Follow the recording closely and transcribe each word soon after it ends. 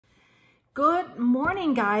Good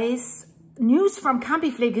morning, guys. News from Campi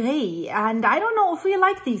Flegrei, and I don't know if we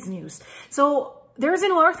like these news. So there's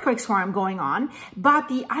an earthquake swarm going on, but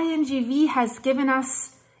the INGV has given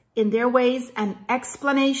us, in their ways, an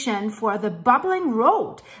explanation for the bubbling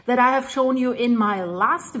road that I have shown you in my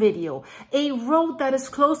last video. A road that is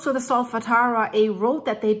close to the Solfatara, a road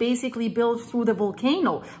that they basically built through the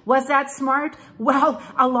volcano. Was that smart? Well,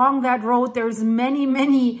 along that road, there's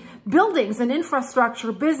many buildings and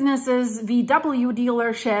infrastructure, businesses, VW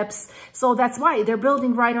dealerships. So that's why they're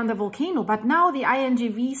building right on the volcano. But now the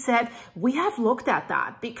INGV said, we have looked at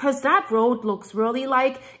that because that road looks really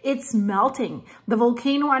like it's melting. The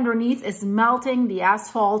volcano underneath is melting the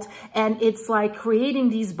asphalt and it's like creating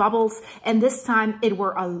these bubbles. And this time it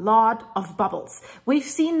were a lot of bubbles. We've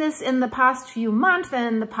seen this in the past few months and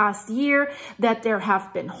in the past year that there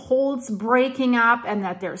have been holes breaking up and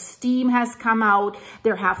that their steam has come out.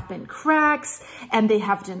 There have been cracks and they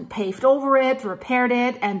have been paved over it, repaired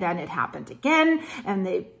it, and then it happened again and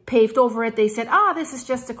they paved over it. They said, this is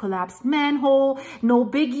just a collapsed manhole, no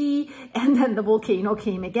biggie. And then the volcano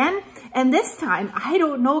came again. And this time, I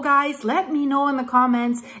don't know, guys, let me know in the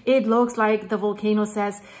comments. It looks like the volcano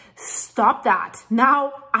says, stop that.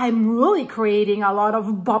 Now I'm really creating a lot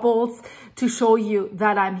of bubbles to show you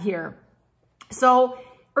that I'm here. So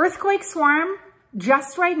earthquake swarm.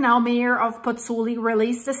 Just right now, Mayor of Pozzuoli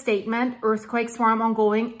released a statement, earthquake swarm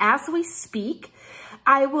ongoing as we speak.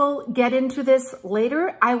 I will get into this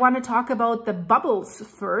later. I want to talk about the bubbles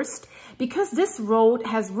first because this road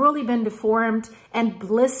has really been deformed and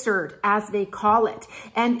blistered, as they call it.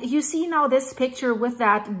 And you see now this picture with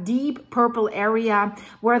that deep purple area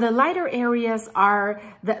where the lighter areas are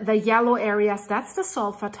the yellow areas. That's the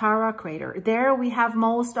Solfatara crater. There we have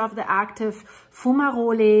most of the active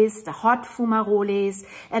fumaroles, the hot fumaroles.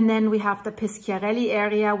 And then we have the Peschiarelli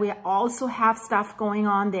area. We also have stuff going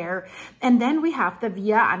on there. And then we have the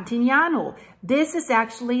Via Antignano. This is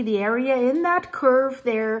actually the area in that curve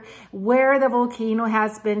there where the volcano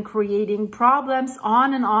has been creating problems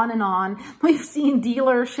on and on and on. We've seen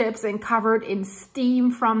dealerships and covered in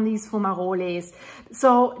steam from these fumaroles.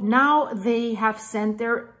 So now they have sent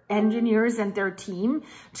their engineers and their team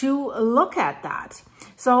to look at that.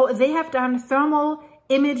 So they have done thermal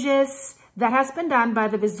images. That has been done by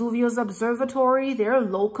the Vesuvius Observatory. They're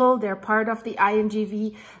local. They're part of the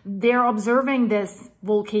INGV. They're observing this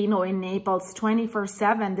volcano in Naples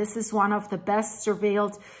 24/7. This is one of the best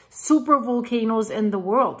surveilled supervolcanoes in the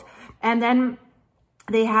world. And then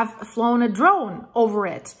they have flown a drone over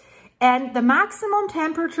it. And the maximum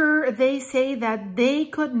temperature they say that they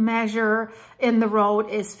could measure in the road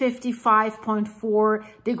is 55.4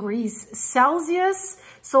 degrees Celsius.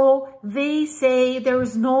 So they say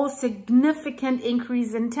there's no significant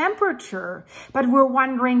increase in temperature, but we're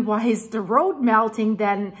wondering why is the road melting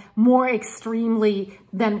then more extremely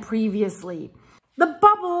than previously. The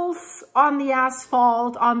bubbles on the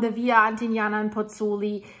asphalt on the Via Antignana and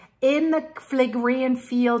Pozzuoli, in the Flegreian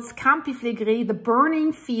fields, Campi Flegrei, the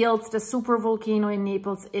burning fields, the supervolcano in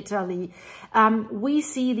Naples, Italy. We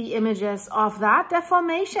see the images of that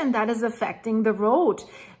deformation that is affecting the road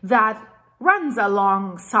that runs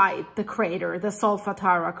alongside the crater, the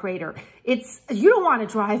Solfatara crater. You don't want to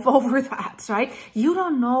drive over that, right? You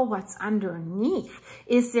don't know what's underneath.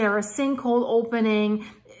 Is there a sinkhole opening?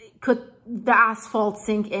 Could the asphalt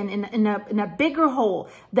sink in a bigger hole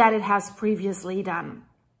that it has previously done?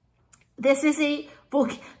 This is the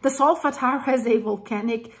Solfatara is a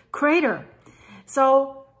volcanic crater.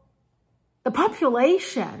 So the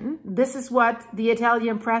population, this is what the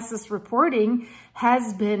Italian press is reporting,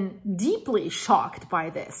 has been deeply shocked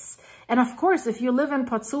by this. And of course, if you live in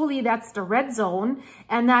Pozzuoli, that's the red zone.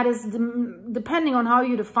 And that is, depending on how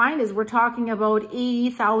you define it, we're talking about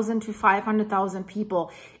 80,000 to 500,000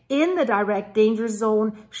 people in the direct danger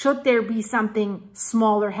zone should there be something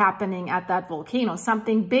smaller happening at that volcano.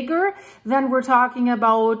 Something bigger, then we're talking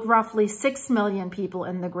about roughly 6 million people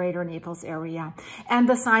in the greater Naples area. And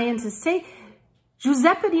the scientists say,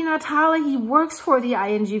 Giuseppe Di Natale, he works for the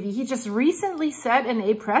INGV. He just recently said in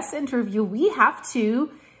a press interview, we have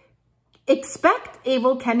to expect a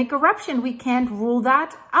volcanic eruption. We can't rule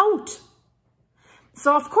that out.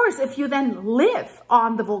 So, of course, if you then live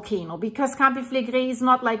on the volcano, because Campi Flegrei is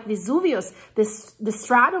not like Vesuvius, the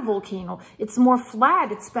stratovolcano, it's more flat.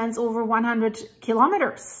 It spans over 100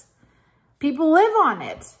 kilometers. People live on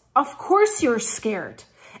it. Of course, you're scared.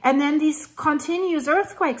 And then these continuous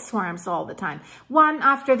earthquake swarms all the time, one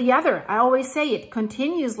after the other. I always say it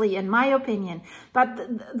continuously, in my opinion. But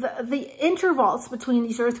the intervals between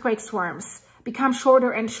these earthquake swarms become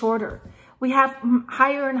shorter and shorter. We have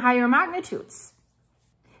higher and higher magnitudes.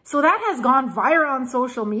 So that has gone viral on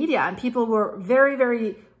social media and people were very,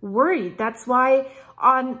 very worried. That's why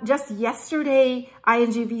on just yesterday,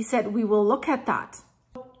 INGV said we will look at that.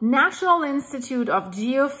 National Institute of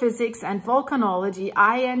Geophysics and Volcanology,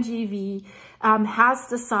 INGV, has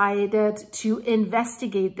decided to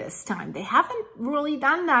investigate this time. They haven't really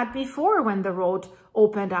done that before when the road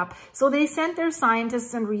opened up. So they sent their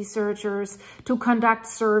scientists and researchers to conduct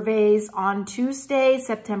surveys on Tuesday,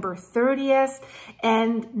 September 30th.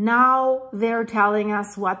 And now they're telling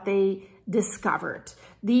us what they discovered.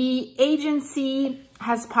 The agency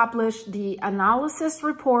has published the analysis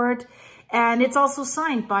report, and it's also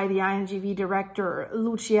signed by the INGV director,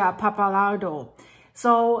 Lucia Pappalardo.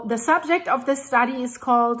 So the subject of this study is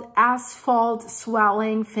called Asphalt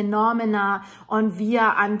Swelling Phenomena on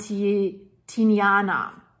Via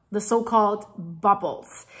Antoniana, the so-called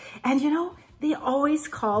bubbles. And you know, they always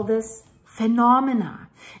call this phenomena.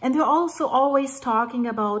 And they're also always talking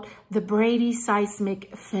about the Brady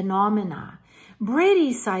seismic phenomena.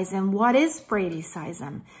 Brady seism, what is Brady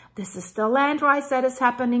seism? This is the land rise that is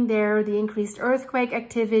happening there, the increased earthquake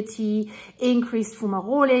activity, increased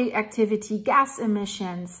fumarole activity, gas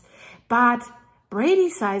emissions. But Brady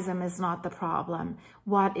seism is not the problem.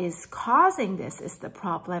 What is causing this is the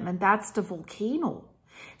problem, and that's the volcano.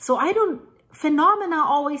 So phenomena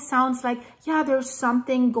always sounds like, yeah, there's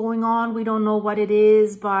something going on. We don't know what it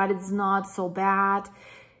is, but it's not so bad.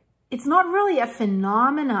 It's not really a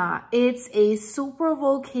phenomena. It's a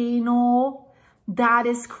supervolcano that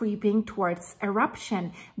is creeping towards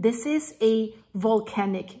eruption. This is a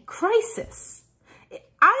volcanic crisis.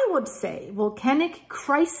 I would say volcanic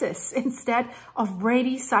crisis instead of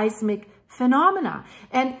Brady seismic phenomena.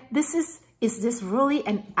 And is this really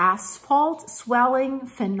an asphalt swelling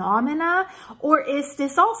phenomena, or is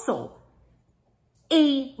this also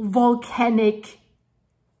a volcanic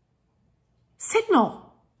signal?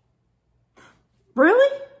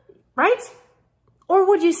 Really? Right? Or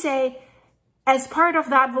would you say, as part of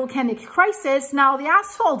that volcanic crisis, now the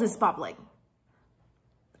asphalt is bubbling?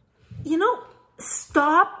 You know,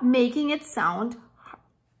 stop making it sound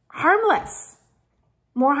harmless.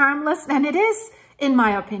 More harmless than it is, in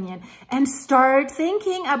my opinion. And start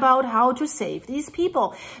thinking about how to save these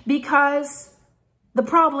people. Because the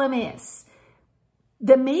problem is,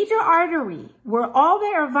 the major artery where all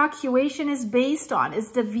their evacuation is based on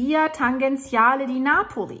is the Via Tangenziale di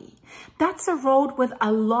Napoli. That's a road with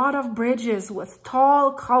a lot of bridges with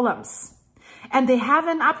tall columns. And they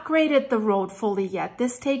haven't upgraded the road fully yet.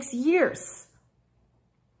 This takes years.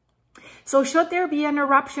 So should there be an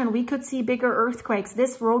eruption, we could see bigger earthquakes.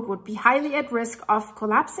 This road would be highly at risk of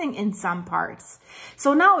collapsing in some parts.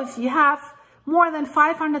 So now if you have more than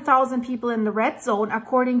 500,000 people in the red zone,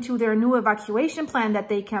 according to their new evacuation plan that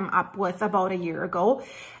they came up with about a year ago,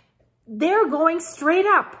 they're going straight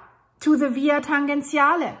up to the Via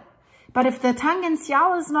Tangenziale. But if the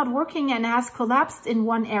Tangenziale is not working and has collapsed in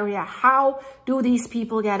one area, how do these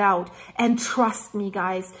people get out? And trust me,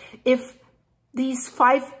 guys, if these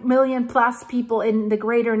 5 million plus people in the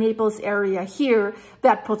greater Naples area hear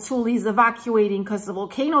that Pozzuoli is evacuating because the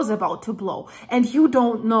volcano is about to blow, and you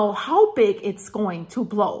don't know how big it's going to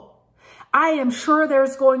blow, I am sure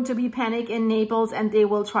there's going to be panic in Naples and they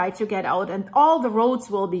will try to get out, and all the roads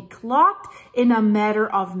will be clogged in a matter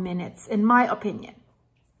of minutes, in my opinion.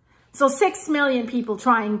 So 6 million people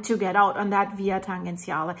trying to get out on that Via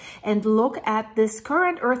Tangenziale. And look at this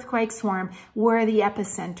current earthquake swarm where the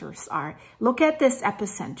epicenters are. Look at this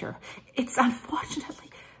epicenter. It's unfortunately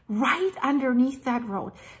right underneath that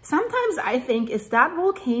road. Sometimes I think, is that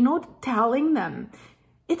volcano telling them,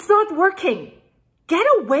 it's not working. Get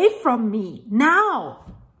away from me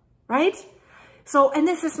now, right? So, and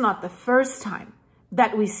this is not the first time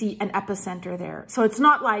that we see an epicenter there. So it's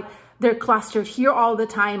not like they're clustered here all the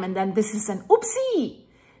time and then this is an oopsie.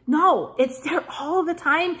 No, it's there all the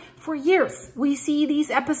time for years. We see these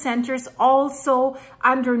epicenters also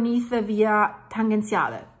underneath the Via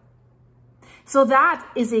Tangenziale. So that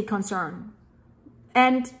is a concern.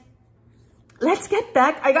 And let's get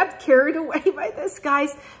back. I got carried away by this,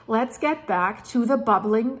 guys. Let's get back to the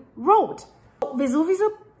bubbling road.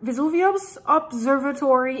 Vesuvius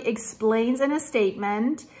Observatory explains in a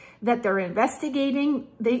statement that they're investigating.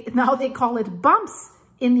 Now they call it bumps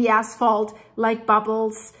in the asphalt, like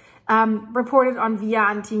bubbles, reported on Via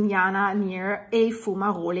Antoniana near a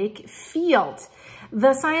fumarolic field.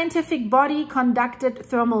 The scientific body conducted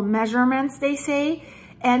thermal measurements, they say,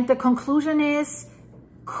 and the conclusion is,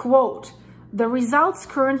 quote, "The results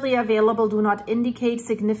currently available do not indicate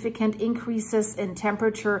significant increases in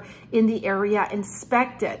temperature in the area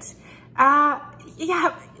inspected."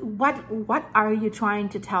 Yeah, what are you trying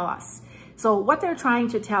to tell us? So what they're trying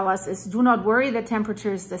to tell us is, do not worry, the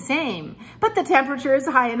temperature is the same, but the temperature is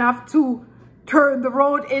high enough to turn the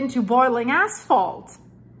road into boiling asphalt.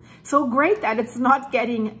 So great that it's not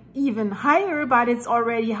getting even higher, but it's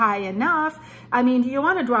already high enough. I mean, do you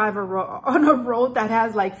want to drive on a road that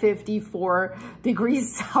has like 54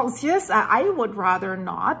 degrees Celsius? I would rather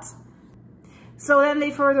not. So then they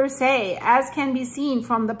further say, as can be seen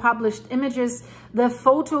from the published images, the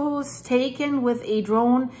photos taken with a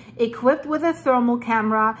drone equipped with a thermal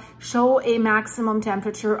camera show a maximum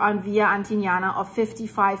temperature on Via Antignana of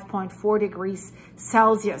 55.4 degrees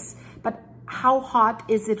Celsius. But how hot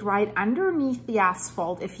is it right underneath the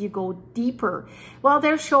asphalt if you go deeper? Well,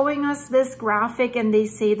 they're showing us this graphic and they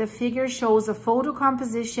say the figure shows a photo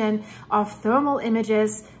composition of thermal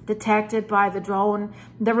images detected by the drone.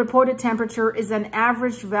 The reported temperature is an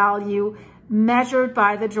average value measured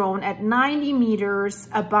by the drone at 90 meters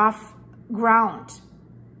above ground.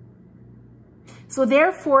 So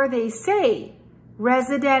therefore they say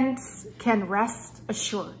residents can rest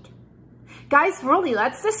assured. Guys, really,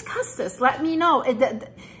 let's discuss this. Let me know.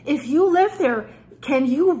 If you live there, can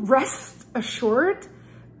you rest assured?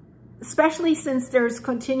 Especially since there's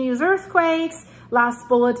continuous earthquakes. Last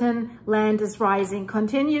bulletin, land is rising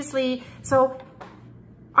continuously. So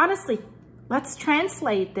honestly, let's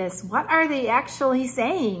translate this. What are they actually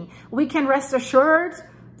saying? We can rest assured,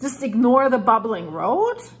 just ignore the bubbling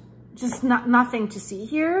road? Just nothing to see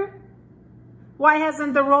here? Why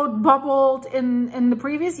hasn't the road bubbled in the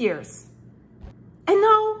previous years? And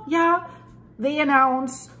now, yeah, they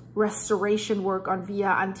announce restoration work on Via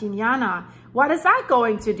Antignana. What is that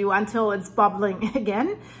going to do until it's bubbling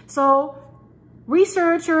again? So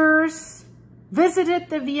researchers visited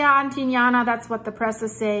the Via Antignana, that's what the press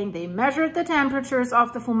is saying. They measured the temperatures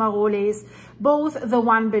of the fumaroles, both the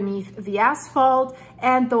one beneath the asphalt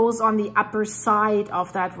and those on the upper side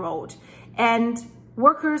of that road. And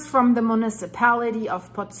workers from the municipality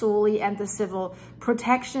of Pozzuoli and the Civil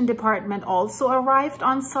Protection Department also arrived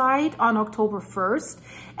on site on October 1st,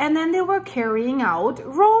 and then they were carrying out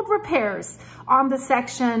road repairs on the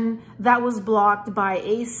section that was blocked by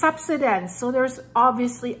a subsidence. So there's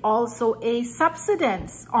obviously also a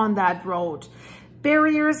subsidence on that road.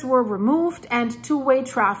 Barriers were removed and two-way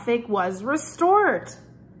traffic was restored.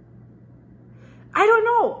 I don't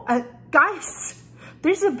know, guys.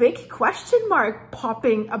 There's a big question mark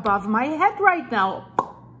popping above my head right now,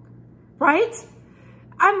 right?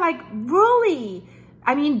 I'm like, really?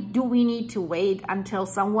 I mean, do we need to wait until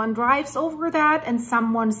someone drives over that and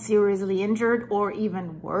someone's seriously injured or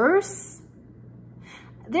even worse?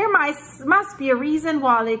 There must be a reason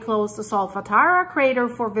why they closed the Solfatara crater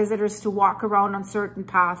for visitors to walk around on certain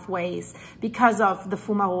pathways because of the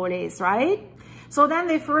fumaroles, right? So then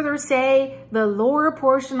they further say the lower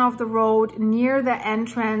portion of the road near the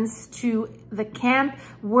entrance to the camp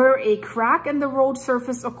where a crack in the road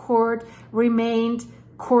surface occurred remained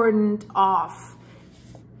cordoned off.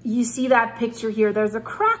 You see that picture here, there's a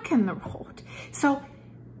crack in the road. So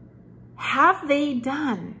have they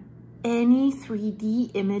done any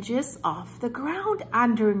 3D images of the ground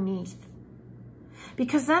underneath?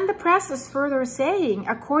 Because then the press is further saying,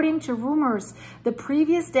 according to rumors, the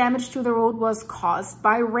previous damage to the road was caused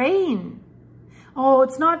by rain. Oh,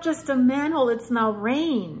 it's not just a manhole, it's now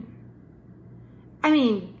rain. I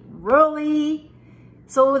mean, really?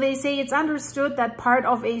 So they say it's understood that part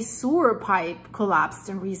of a sewer pipe collapsed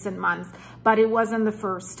in recent months, but it wasn't the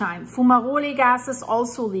first time. Fumarole gases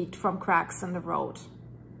also leaked from cracks in the road.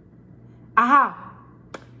 Aha!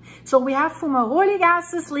 So we have fumarole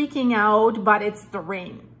gases leaking out, but it's the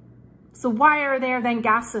rain. So why are there then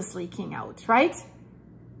gases leaking out, right?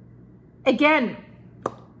 Again,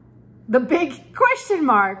 the big question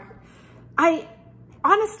mark.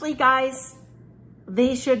 Honestly, guys,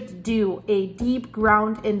 they should do a deep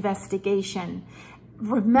ground investigation.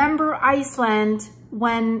 Remember Iceland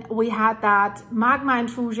when we had that magma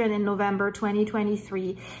intrusion in November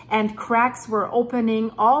 2023 and cracks were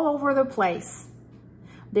opening all over the place.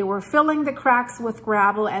 They were filling the cracks with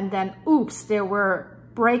gravel and then, oops, they were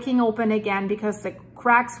breaking open again because the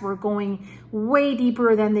cracks were going way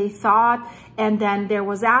deeper than they thought. And then there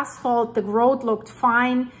was asphalt. The road looked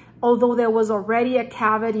fine, although there was already a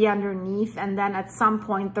cavity underneath. And then at some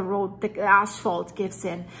point, the asphalt gives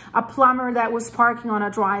in. A plumber that was parking on a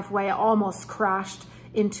driveway almost crashed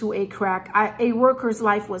into a crack. A worker's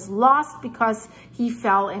life was lost because he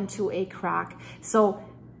fell into a crack. So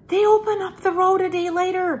they open up the road a day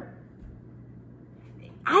later.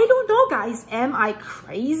 I don't know, guys. Am I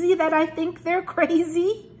crazy that I think they're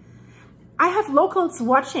crazy? I have locals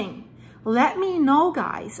watching. Let me know,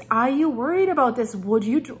 guys. Are you worried about this? Would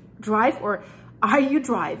you drive, or are you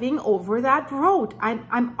driving over that road?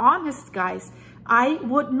 I'm honest, guys. I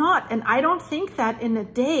would not. And I don't think that in a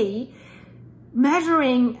day,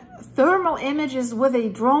 measuring thermal images with a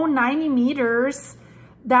drone 90 meters,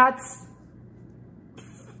 that's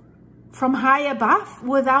from high above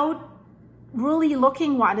without really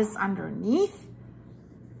looking what is underneath.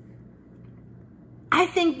 I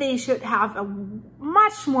think they should have a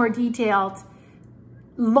much more detailed,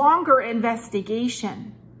 longer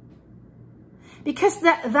investigation, because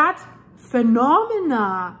that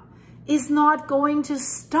phenomena is not going to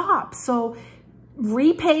stop. So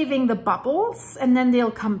repaving the bubbles and then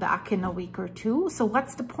they'll come back in a week or two. So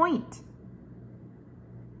what's the point?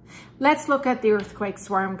 Let's look at the earthquake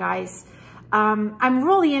swarm, guys. I'm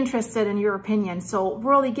really interested in your opinion. So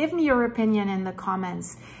really give me your opinion in the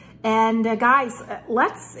comments. And guys,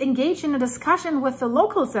 let's engage in a discussion with the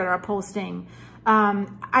locals that are posting.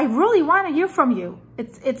 I really want to hear from you.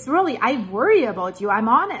 It's really, I worry about you. I'm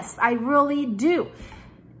honest. I really do.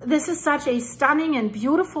 This is such a stunning and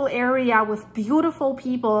beautiful area with beautiful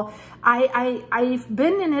people. I've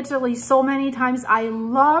been in Italy so many times. I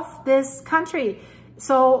love this country.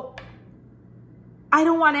 So I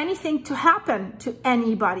don't want anything to happen to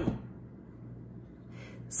anybody.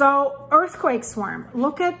 So earthquake swarm,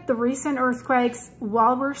 look at the recent earthquakes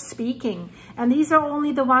while we're speaking. And these are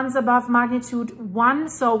only the ones above magnitude 1.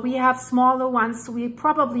 So we have smaller ones. So we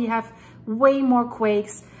probably have way more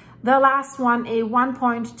quakes. The last one, a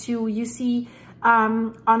 1.2, you see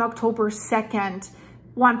on October 2nd,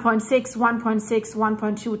 1.6, 1.6,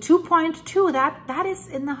 1.2, 2.2, that is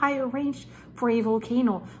in the higher range for a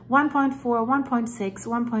volcano. 1.4, 1.6,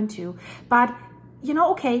 1.2. But you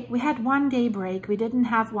know, okay, we had 1 day break. We didn't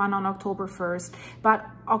have one on October 1st, but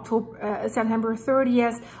September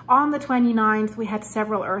 30th, on the 29th, we had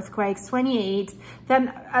several earthquakes, 28th,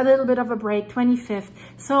 then a little bit of a break, 25th.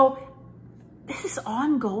 So this is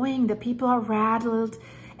ongoing. The people are rattled.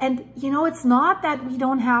 And, you know, it's not that we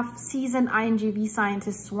don't have seasoned INGV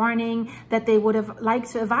scientists warning that they would have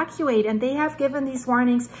liked to evacuate. And they have given these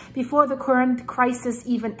warnings before the current crisis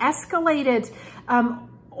even escalated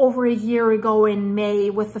over a year ago in May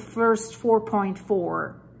with the first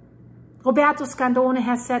 4.4. Roberto Scandone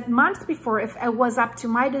has said months before, if it was up to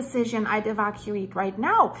my decision, I'd evacuate right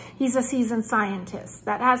now. He's a seasoned scientist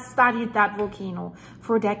that has studied that volcano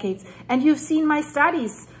for decades. And you've seen my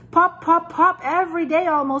studies. Pop, pop, pop, every day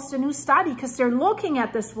almost a new study, because they're looking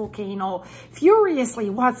at this volcano furiously,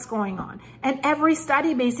 what's going on. And every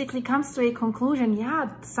study basically comes to a conclusion, yeah,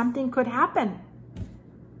 something could happen.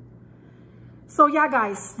 So yeah,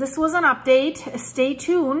 guys, this was an update. Stay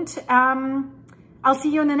tuned. I'll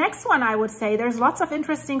see you in the next one, I would say. There's lots of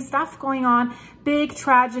interesting stuff going on. Big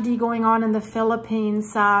tragedy going on in the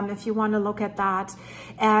Philippines, if you want to look at that.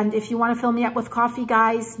 And if you want to fill me up with coffee,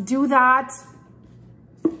 guys, do that.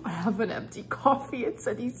 I have an empty coffee. It's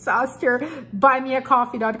a disaster.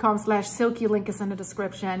 Buymeacoffee.com/silky. Link is in the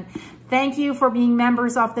description. Thank you for being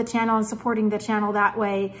members of the channel and supporting the channel that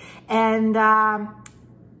way. And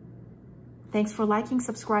thanks for liking,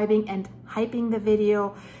 subscribing, and hyping the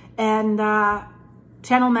video. And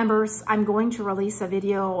channel members, I'm going to release a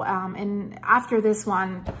video. And after this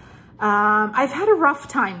one, I've had a rough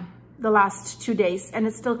time the last 2 days, and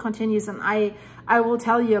it still continues. And I will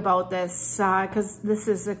tell you about this because this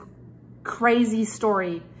is a crazy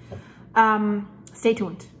story. Stay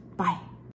tuned. Bye.